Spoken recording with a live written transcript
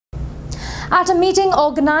At a meeting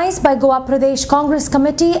organised by Goa Pradesh Congress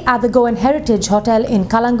Committee at the Goan Heritage Hotel in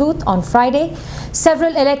Calangute on Friday,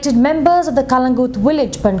 several elected members of the Calangute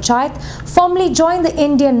village panchayat formally joined the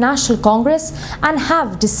Indian National Congress and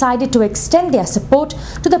have decided to extend their support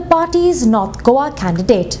to the party's North Goa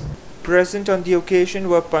candidate. Present on the occasion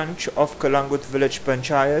were Panch of Calangute village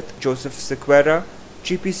panchayat Joseph Sequeira,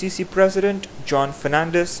 GPCC President John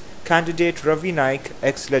Fernandez, candidate Ravi Naik,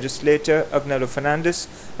 ex-legislator Agnello Fernandez,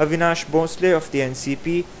 Avinash Bhosle of the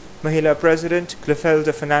NCP, Mahila President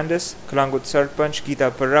Clifelda Fernandez, Calangute Sarpanch Geeta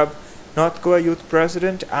Parab, North Goa Youth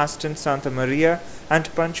President Aston Santa Maria, and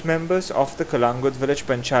Panch members of the Calangute village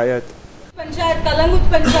panchayat. Calangute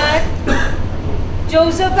panchayat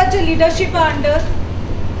Joseph's leadership under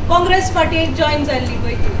Congress party joins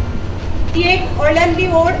alli ती एक ऑर्डनली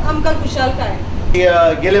vote आमकां खुशाल काय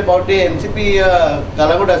गेले पावटी NCP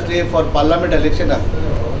Calangute असली for parliament इलेक्शनाक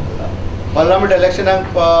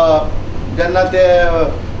जेन्ना ते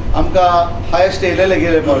आमकां हायेस्ट येयलेले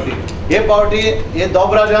गेले पावटी हे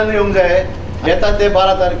दोबराजान येवंक जाय येता ते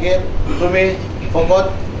 12 तारखेर तुमी फकत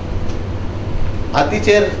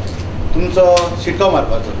हातीचेर तुमचो शिक्को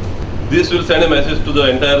मारपाचो. This will send a message to the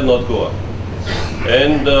entire North Goa,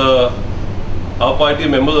 and our party,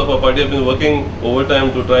 members of our party, have been working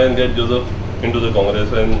overtime to try and get Joseph into the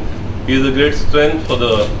Congress, and he is a great strength for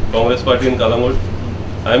the Congress party in Calangute.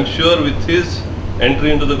 I am sure with his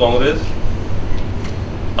entry into the Congress,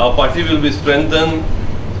 our party will be strengthened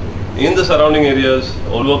in the surrounding areas.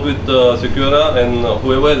 I'll work with Sequeira and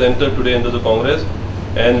whoever has entered today into the Congress,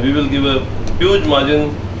 and we will give a huge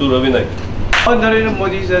margin to Ravi Naik. Narendra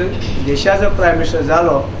Modi जर देशाचो prime minister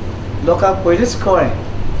जालो, लोकांक पयलींच कळ्ळें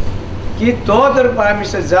की तो जर prime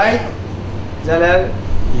minister जायत जाल्यार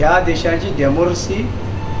ह्या देशाची डेमोक्रेसी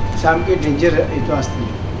सामकी डेंजर हितून आसतली.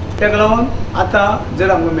 ताका लागून आतां जर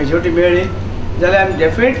आमकां मेजॉरिटी मेळ्ळी जाल्यार आमी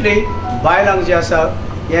डेफिनेटली बायलांक जे आसा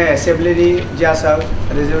हे असेंब्लीनी जे आसा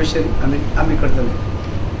रिजर्वेशन आमी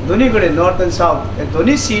करतले. दोनी कडेन नॉर्थ आनी सावथ हे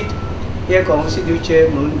दोनी सीट हे काँग्रेसी दिवचे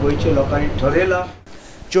म्हणून गोंयच्या लोकांनी ठरयलां.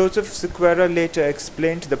 Joseph Sequeira later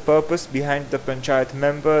explained the purpose behind the panchayat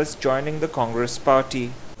members joining the Congress party.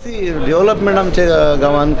 Development आमच्या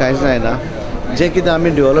गांवांत कांयच जायना. जे कितें आमी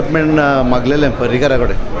डेव्हलपमेंट मागलेलें पर्रीकारा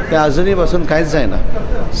कडेन तें आजुनी पासून कांयच जायना.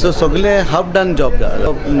 सो सगळे half done job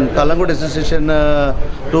Calangute association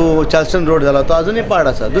to चार्ल्स्टन road जाला तो आजुनी पाड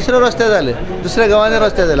आसा. दुसरे रस्ते जाले, दुसऱ्या गांवांनी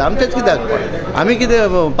रस्ते जाले, आमचेच कित्याक आमी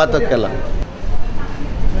कितें पातक केला.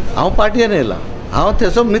 हांव पार्टयेन येयला, हांव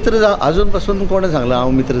तेचो मित्र अजून पासून कोणें सांगला हांव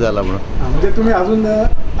मित्र जाला म्हणून. म्हणजे तुमी अजून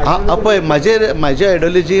पळय म्हाजी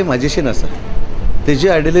आयडियोलॉजी म्हाजीशीन आसा, तेजी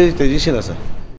आयडियोलॉजी तेजीशीन आसा.